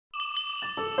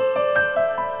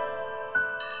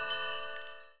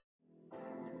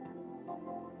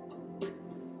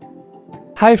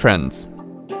Hi friends!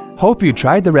 Hope you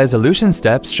tried the resolution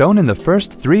steps shown in the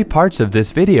first 3 parts of this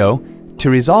video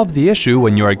to resolve the issue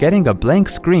when you are getting a blank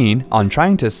screen on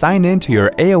trying to sign in to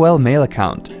your AOL Mail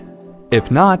account.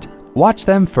 If not, watch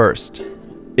them first.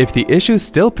 If the issue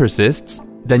still persists,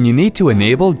 then you need to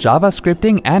enable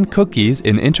JavaScripting and cookies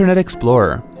in Internet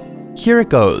Explorer. Here it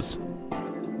goes.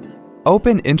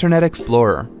 Open Internet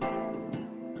Explorer.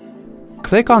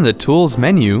 Click on the Tools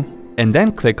menu and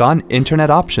then click on Internet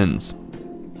Options.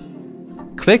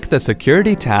 Click the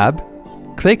Security tab,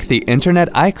 click the Internet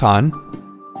icon,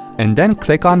 and then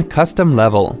click on Custom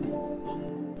Level.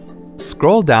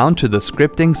 Scroll down to the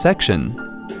Scripting section.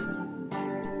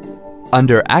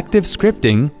 Under Active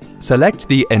Scripting, select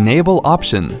the Enable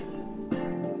option.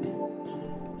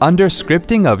 Under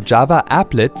Scripting of Java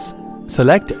Applets,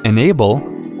 select Enable,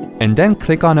 and then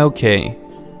click on OK.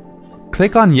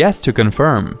 Click on Yes to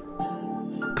confirm.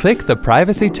 Click the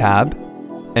Privacy tab,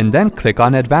 and then click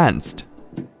on Advanced.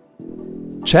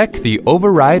 Check the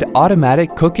Override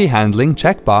Automatic Cookie Handling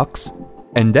checkbox,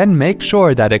 and then make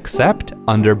sure that Accept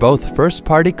under both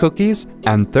first-party cookies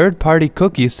and third-party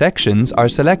cookies sections are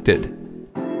selected.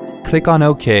 Click on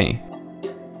OK.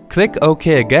 Click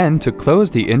OK again to close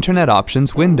the Internet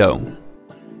Options window.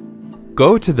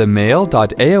 Go to the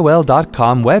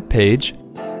mail.aol.com webpage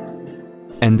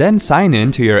and then sign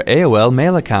in to your AOL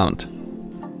Mail account.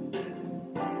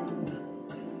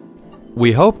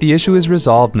 We hope the issue is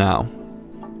resolved now.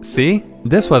 See?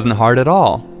 This wasn't hard at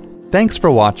all. Thanks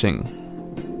for watching.